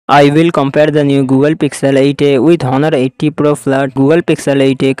I will compare the new Google Pixel 8a with Honor 80 Pro Flat. Google Pixel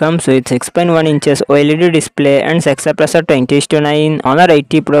 8a comes with 6.1 inches OLED display and success ratio 20:9. Honor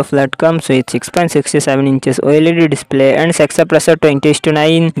 80 Pro Flat comes with 6.67 inches OLED display and success ratio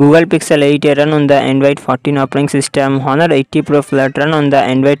 20:9. Google Pixel 8a run on the Android 14 operating system. Honor 80 Pro Flat run on the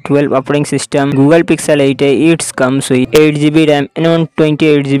Android 12 operating system. Google Pixel 8a it comes with 8GB RAM and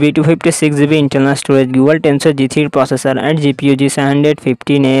 128GB to 56GB internal storage. Google Tensor G3 processor and GPU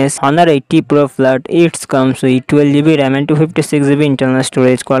G715A. Honor 80 Pro Flat it comes with 12GB RAM and 256GB internal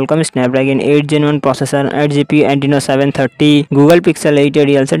storage. Qualcomm Snapdragon 8 Gen 1 processor and GPU Adreno 730. Google Pixel 8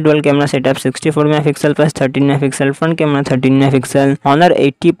 real set dual camera setup 64 MP plus 13 MP front camera 13 MP. Honor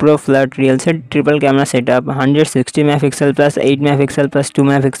 80 Pro Flat real set triple camera setup 160 MP plus 8 MP plus 2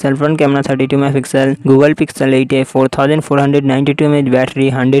 MP front camera 32 MP. Google Pixel 8a 4492 mAh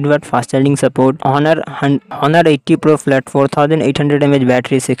battery 100W fast charging support. Honor 80 Pro Flat 4800 mAh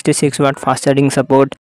battery 66W fast charging support.